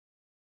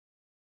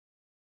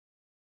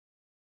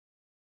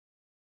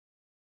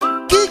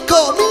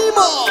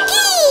KiKoMiMo!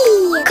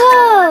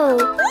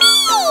 Ki-ko-mi-mo!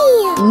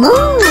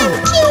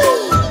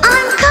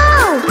 I'm Ko!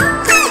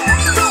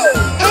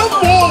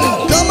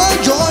 Come and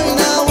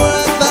join our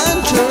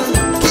adventure,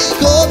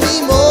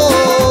 KiKoMiMo!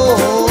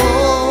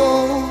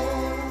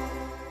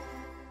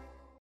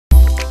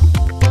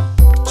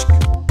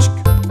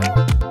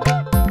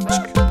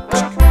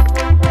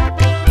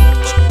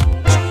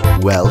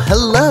 Well,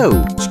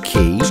 hello,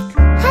 Ki.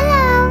 Hello!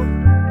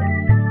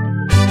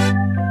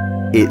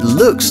 It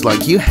looks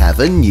like you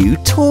have a new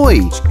toy.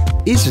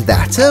 Is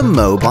that a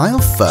mobile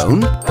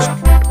phone?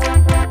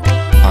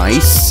 I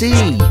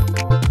see.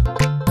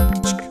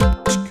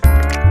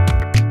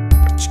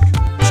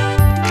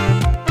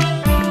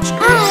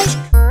 Hi!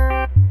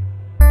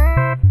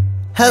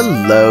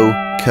 Hello,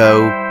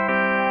 Ko.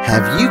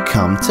 Have you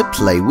come to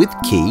play with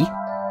Ki?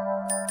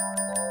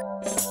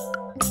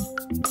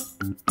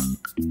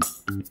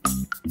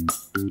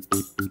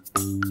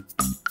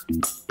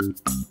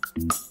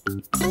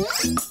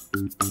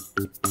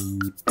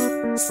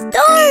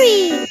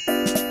 Story!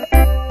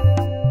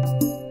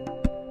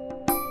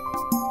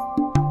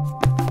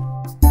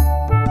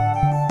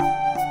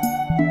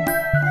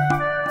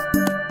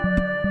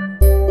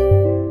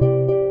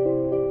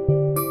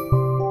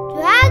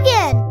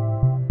 Dragon!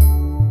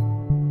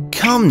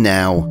 Come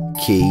now,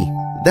 Ki.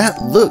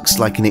 That looks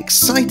like an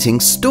exciting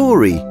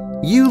story.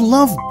 You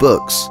love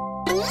books.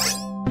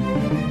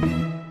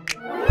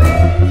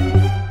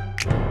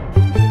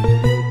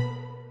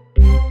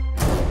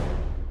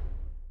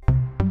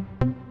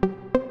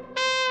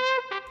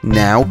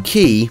 Now,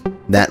 Ki,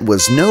 that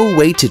was no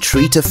way to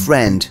treat a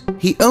friend.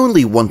 He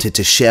only wanted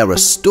to share a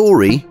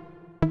story.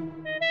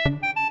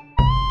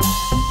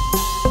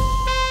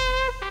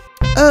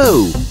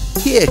 Oh,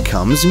 here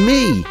comes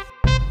me.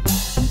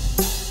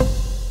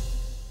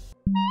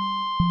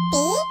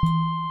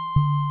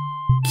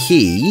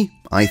 Ki,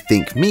 I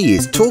think me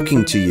is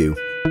talking to you.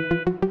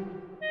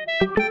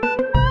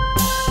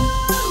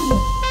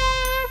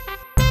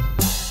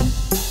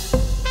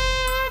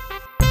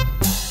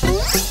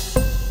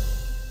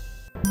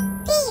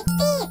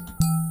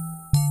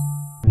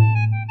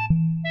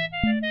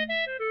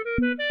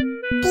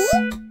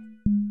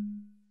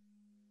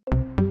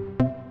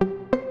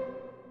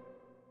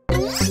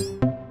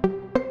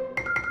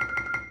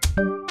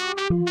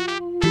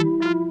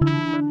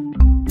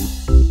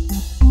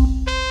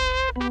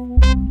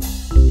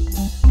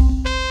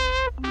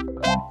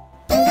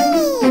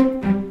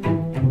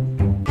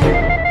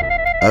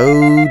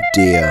 Oh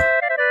dear.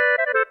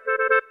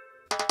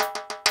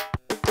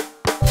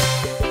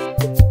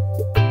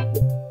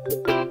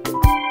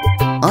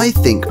 I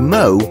think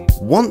Mo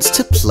wants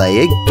to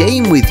play a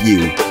game with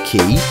you,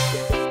 Ki.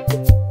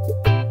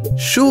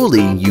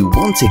 Surely you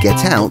want to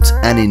get out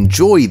and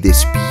enjoy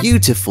this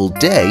beautiful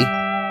day.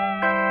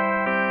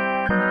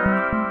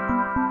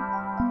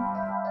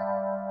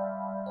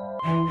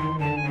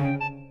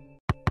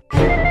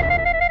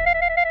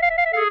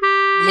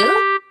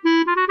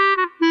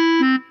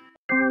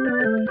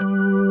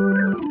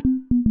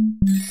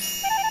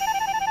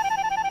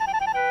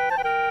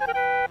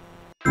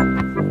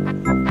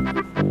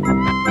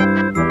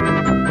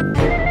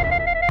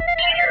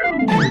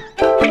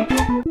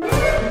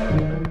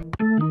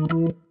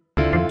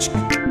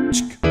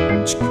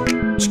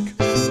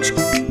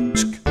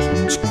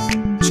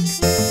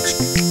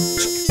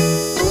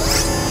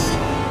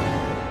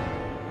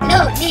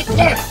 No, deep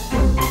left.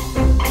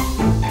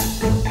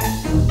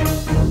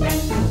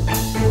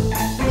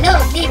 No,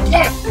 deep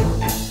left.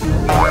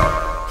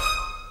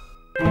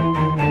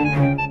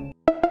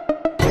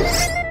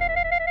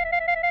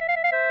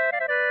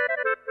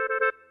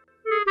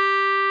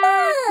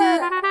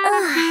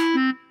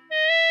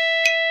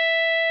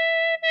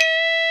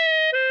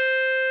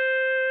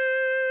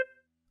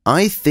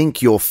 I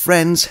think your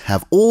friends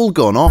have all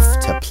gone off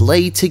to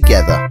play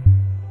together.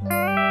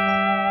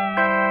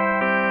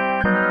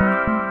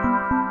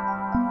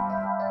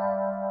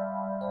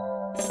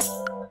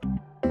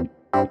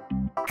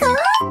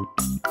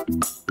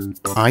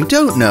 I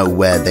don't know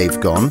where they've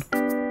gone.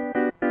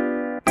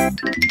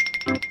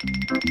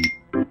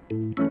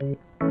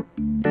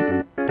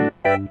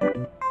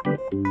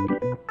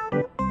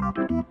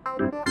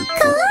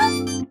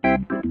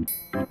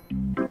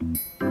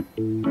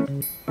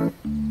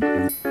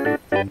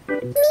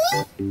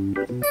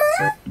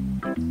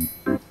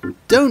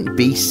 Don't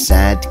be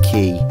sad,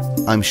 Ki.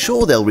 I'm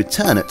sure they'll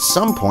return at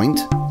some point.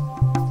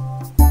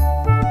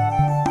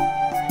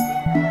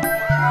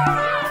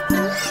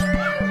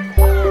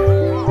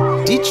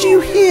 Did you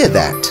hear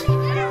that?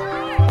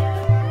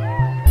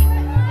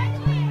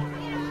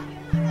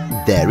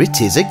 There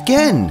it is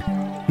again.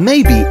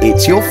 Maybe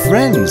it's your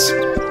friends.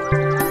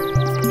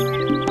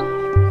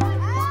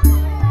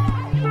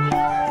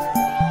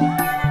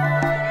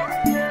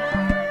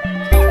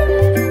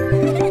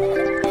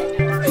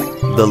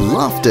 The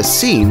laughter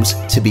seems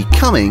to be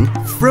coming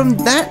from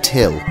that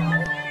hill.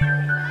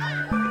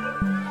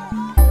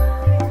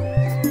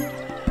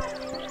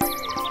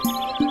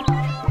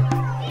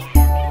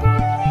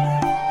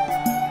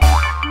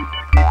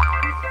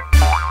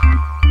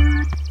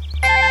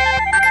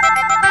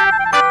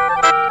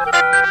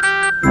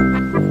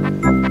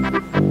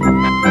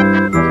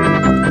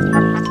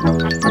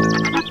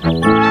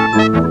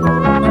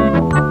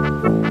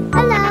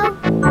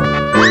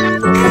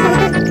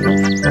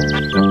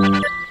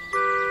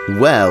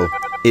 Well,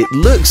 it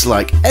looks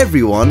like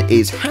everyone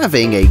is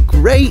having a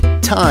great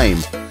time.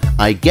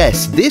 I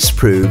guess this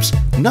proves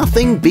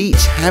nothing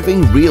beats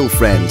having real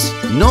friends,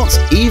 not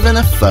even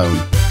a phone.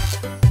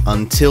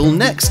 Until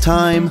next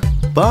time,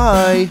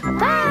 bye!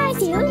 Bye,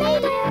 see you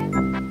later.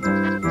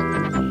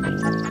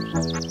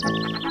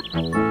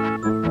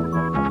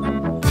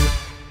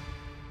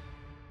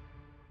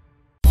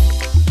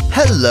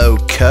 Hello,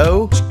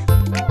 Ko.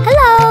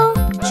 Hello.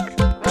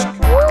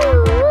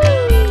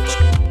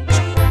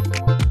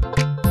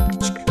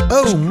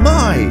 Oh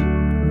my!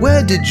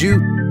 Where did you...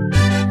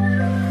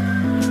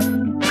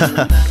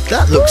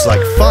 That looks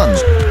like fun.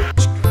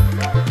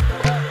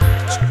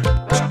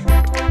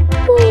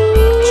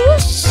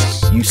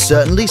 You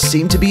certainly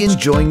seem to be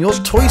enjoying your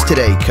toys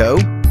today, Ko.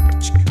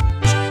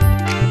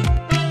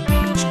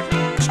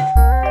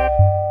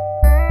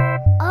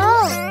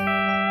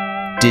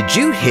 Oh. Did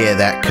you hear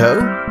that,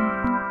 Ko?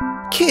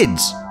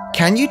 Kids,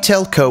 can you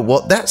tell Ko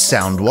what that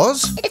sound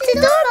was? It's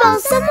a doorbell.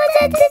 Someone's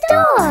at the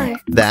door.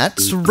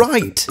 That's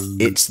right.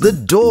 It's the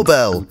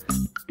doorbell.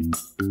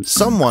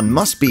 Someone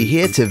must be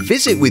here to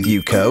visit with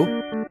you, Ko.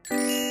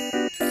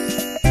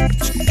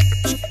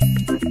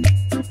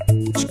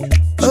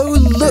 Oh,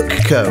 look,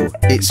 Ko.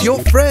 It's your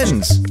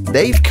friends.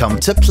 They've come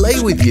to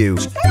play with you.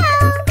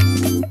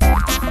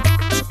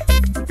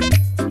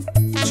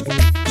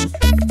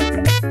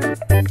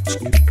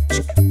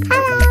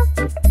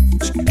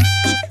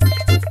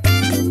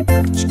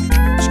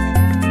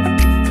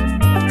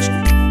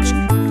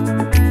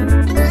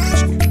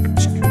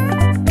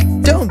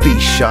 Don't be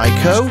shy,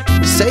 Ko.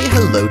 Say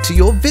hello to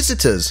your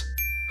visitors.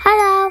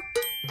 Hello.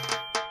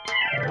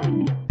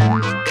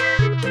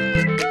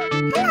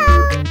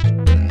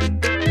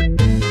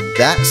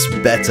 That's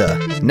better.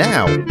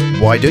 Now,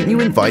 why don't you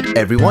invite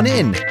everyone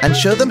in and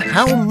show them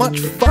how much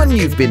fun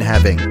you've been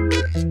having?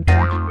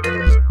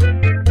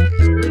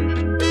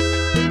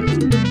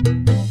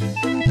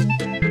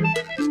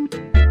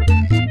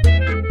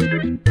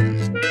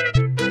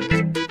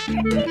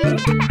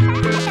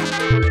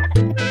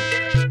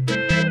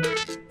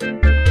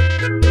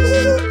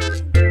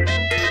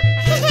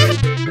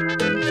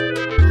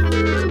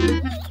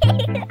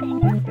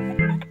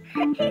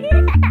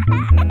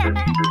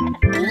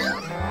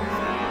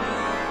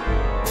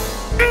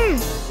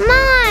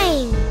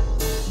 Mine.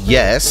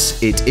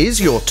 Yes, it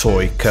is your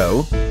toy,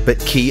 Ko, but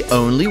Ki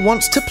only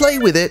wants to play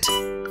with it.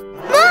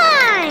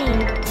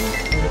 Mine.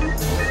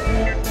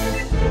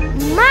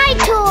 My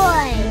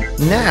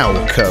toy.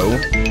 Now, Ko,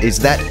 is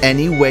that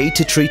any way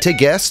to treat a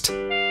guest?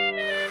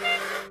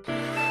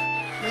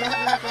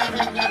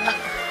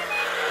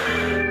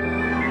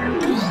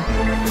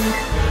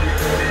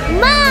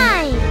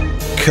 Mine.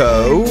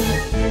 Ko?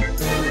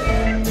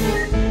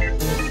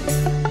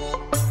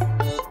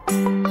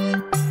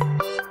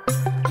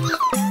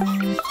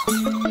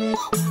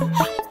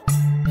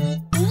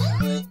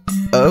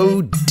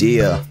 Oh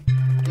dear.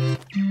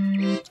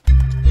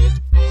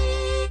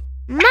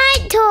 My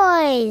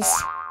toys.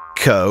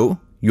 Ko,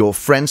 your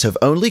friends have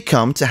only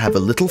come to have a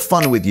little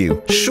fun with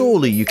you.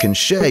 Surely you can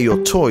share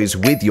your toys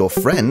with your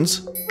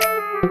friends.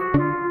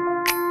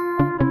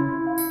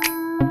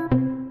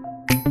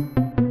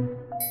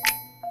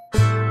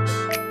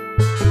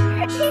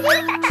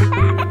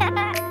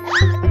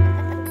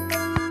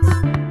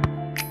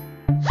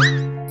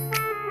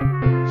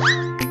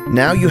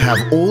 Now you have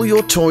all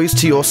your toys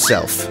to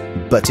yourself,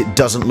 but it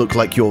doesn't look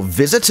like your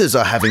visitors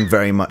are having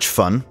very much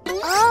fun.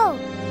 Oh.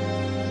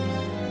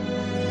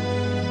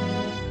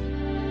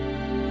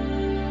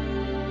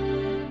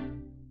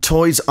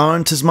 Toys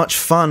aren't as much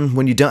fun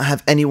when you don't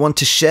have anyone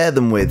to share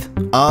them with,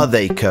 are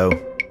they, Ko?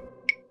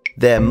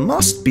 There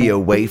must be a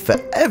way for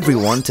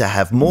everyone to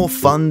have more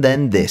fun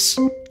than this.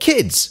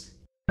 Kids,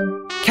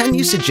 can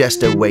you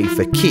suggest a way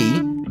for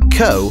Ki,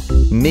 Ko,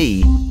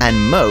 me,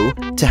 and Mo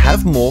to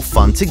have more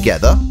fun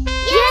together?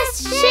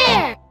 Yes,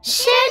 share.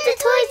 Share the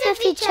toys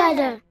with each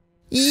other.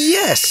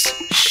 Yes,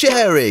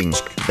 sharing.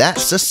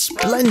 That's a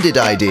splendid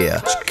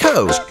idea.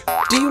 Ko,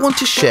 do you want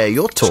to share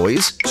your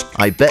toys?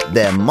 I bet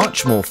they're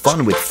much more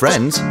fun with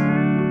friends.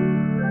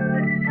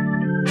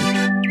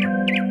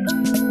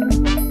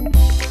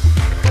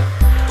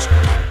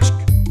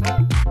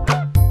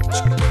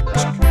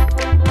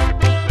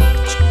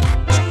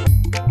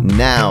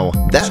 Now,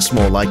 that's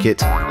more like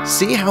it.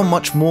 See how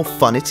much more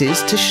fun it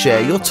is to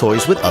share your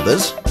toys with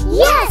others?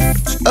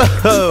 Yes.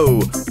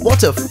 Oh,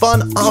 what a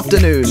fun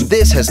afternoon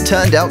this has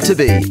turned out to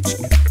be.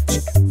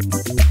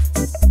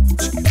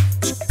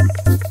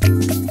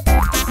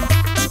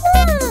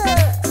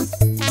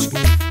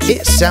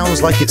 It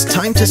sounds like it's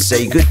time to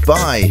say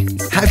goodbye.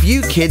 Have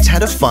you kids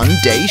had a fun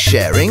day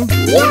sharing?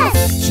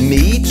 Yes.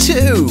 Me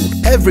too.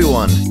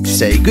 Everyone,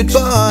 say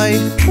goodbye.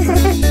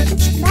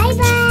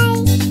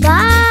 Bye-bye.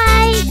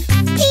 Bye.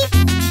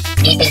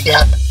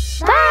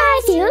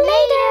 Bye. See you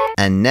later.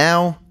 And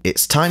now,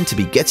 it's time to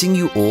be getting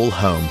you all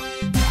home.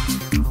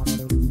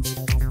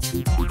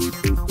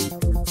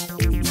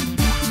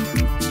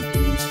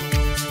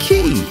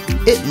 Ki,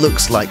 it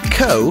looks like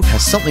Ko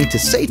has something to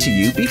say to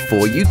you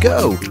before you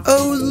go.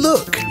 Oh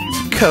look,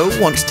 Ko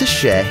wants to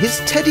share his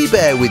teddy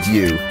bear with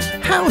you.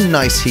 How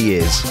nice he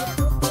is.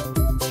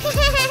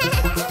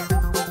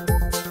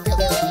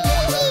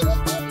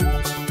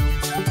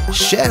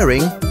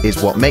 Sharing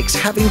is what makes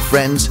having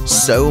friends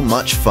so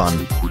much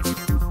fun.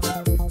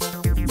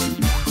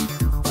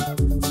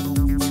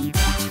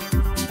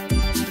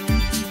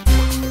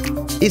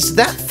 Is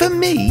that for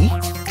me?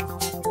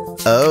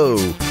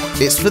 Oh,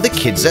 it's for the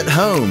kids at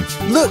home.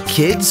 Look,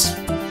 kids.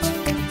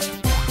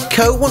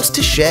 Ko wants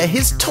to share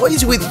his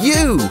toys with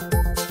you.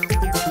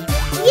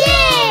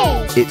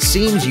 Yay! It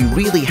seems you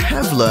really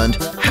have learned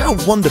how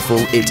wonderful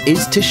it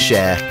is to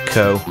share,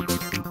 Ko.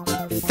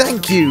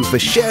 Thank you for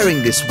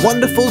sharing this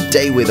wonderful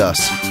day with us.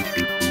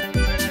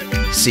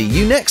 See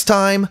you next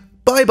time.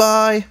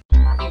 Bye-bye.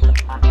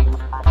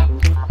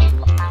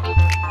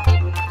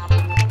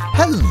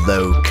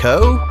 Hello,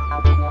 Ko.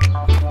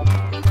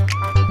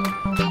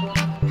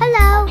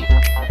 Hello.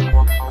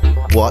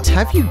 What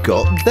have you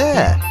got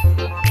there?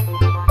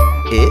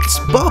 It's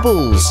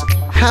bubbles.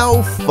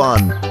 How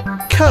fun.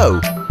 Ko,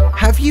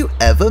 have you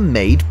ever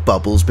made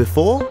bubbles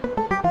before?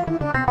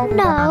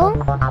 No.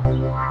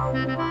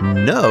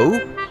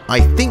 No? I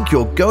think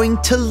you're going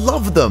to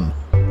love them.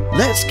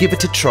 Let's give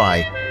it a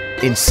try.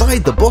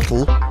 Inside the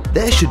bottle,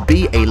 there should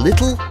be a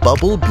little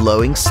bubble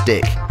blowing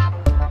stick.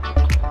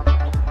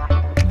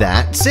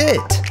 That's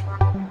it.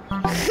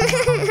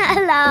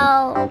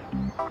 Hello.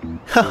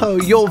 Oh,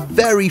 you're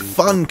very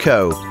fun,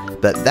 Ko.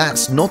 But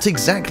that's not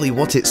exactly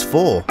what it's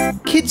for.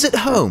 Kids at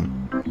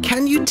home,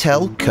 can you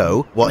tell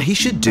Ko what he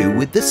should do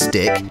with the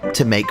stick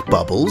to make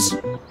bubbles?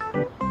 Blow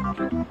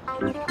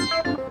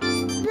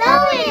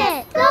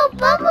it. Blow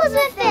bubbles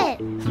with it.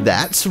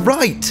 That's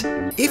right.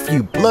 If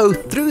you blow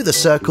through the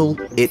circle,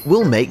 it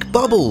will make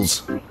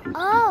bubbles.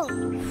 Oh.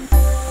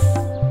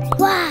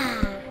 Wow.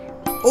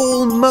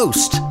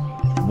 Almost.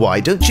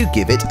 Why don't you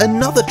give it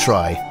another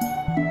try?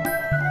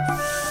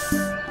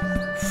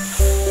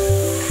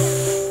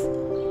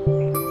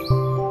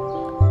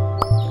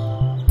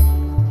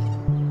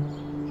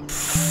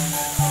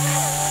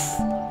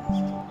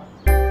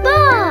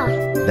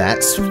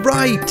 That's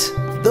right!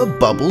 The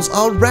bubbles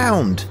are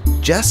round,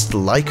 just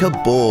like a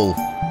ball.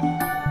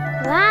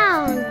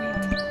 Round.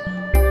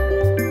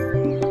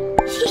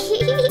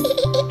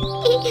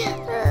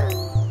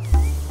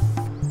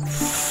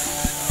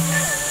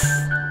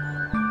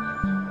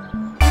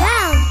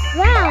 Round,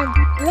 round,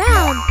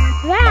 round,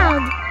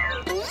 round.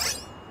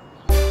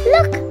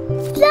 Look,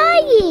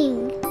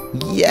 flying.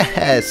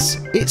 Yes,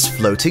 it's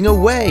floating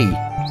away.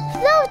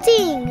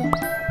 Floating.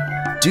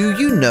 Do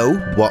you know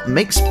what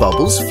makes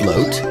bubbles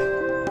float?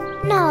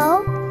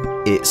 No.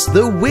 It's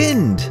the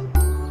wind.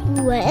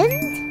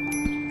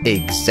 Wind?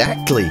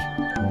 Exactly.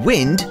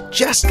 Wind,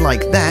 just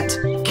like that,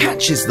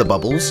 catches the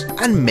bubbles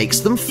and makes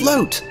them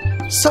float.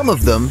 Some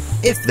of them,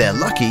 if they're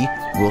lucky,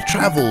 will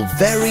travel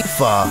very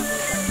far.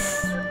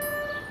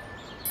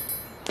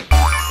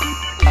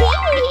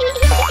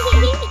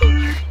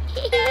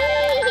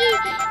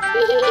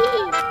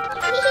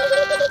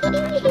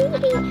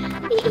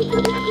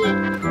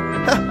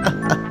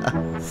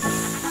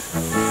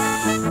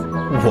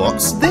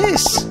 What's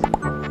this?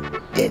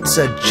 It's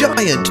a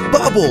giant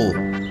bubble!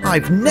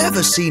 I've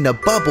never seen a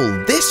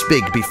bubble this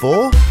big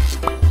before.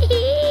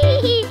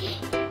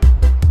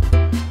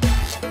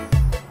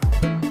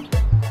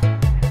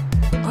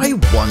 I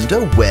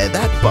wonder where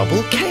that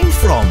bubble came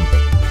from.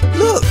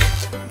 Look,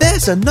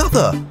 there's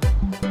another.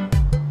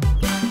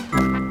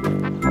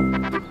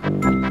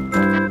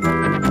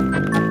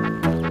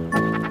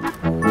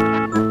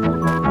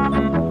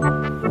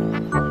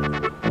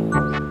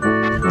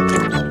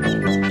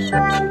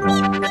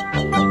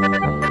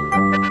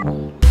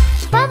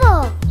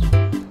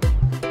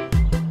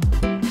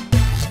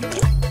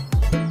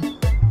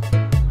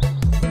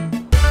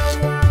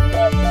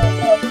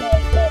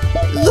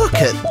 Look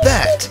at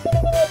that!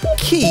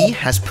 Ki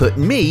has put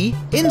me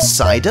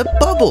inside a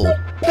bubble.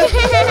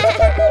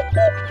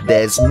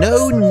 There's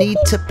no need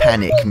to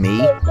panic, me.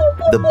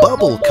 The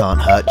bubble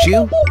can't hurt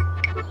you.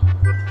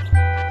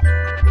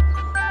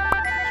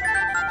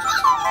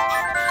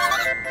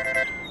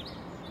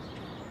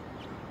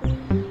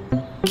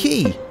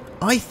 Ki,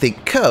 I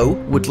think Ko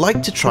would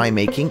like to try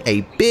making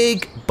a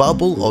big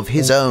bubble of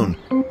his own.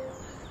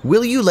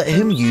 Will you let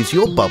him use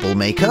your bubble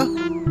maker?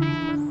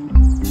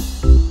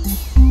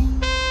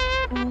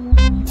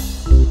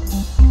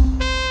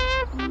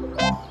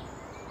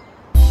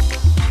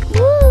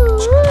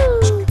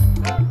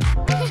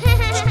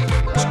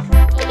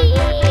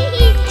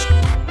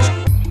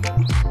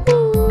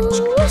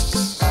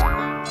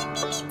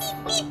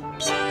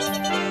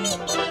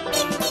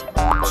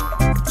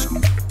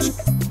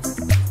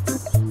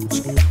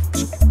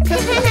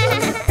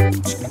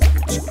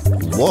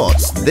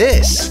 What's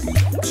this?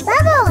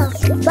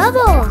 Bubbles!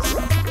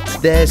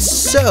 Bubbles! There's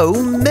so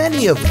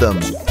many of them.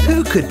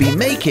 Who could be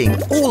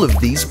making all of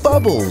these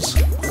bubbles?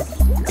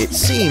 It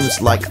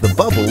seems like the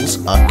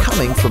bubbles are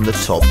coming from the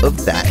top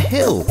of that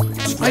hill.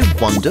 I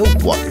wonder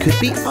what could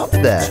be up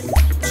there.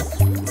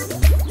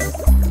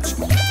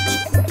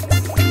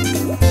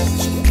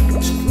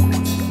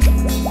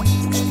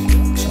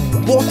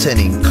 What an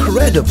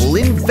incredible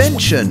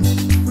invention!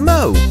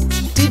 Mo,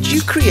 did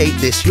you create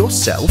this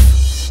yourself?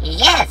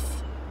 Yes.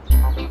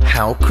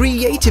 How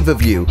creative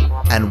of you!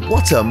 And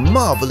what a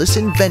marvelous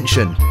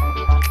invention!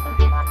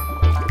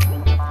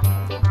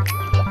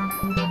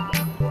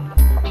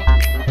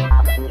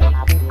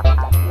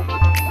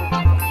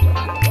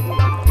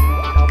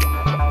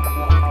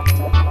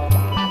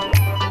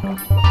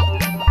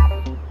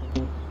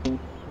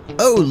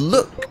 Oh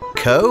look,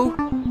 Ko!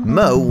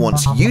 Mo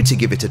wants you to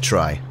give it a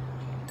try.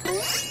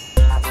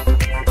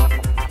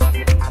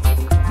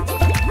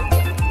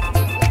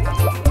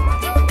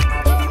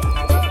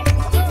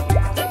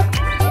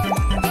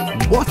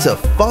 What a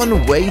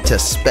fun way to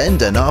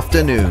spend an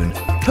afternoon!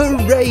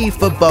 Hooray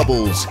for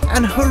bubbles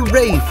and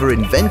hooray for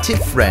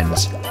inventive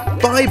friends!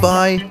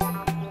 Bye-bye!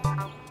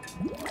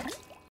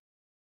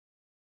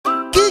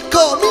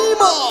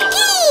 KiKoMiMo!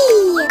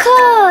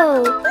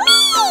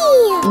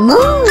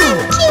 KiKoMiMo!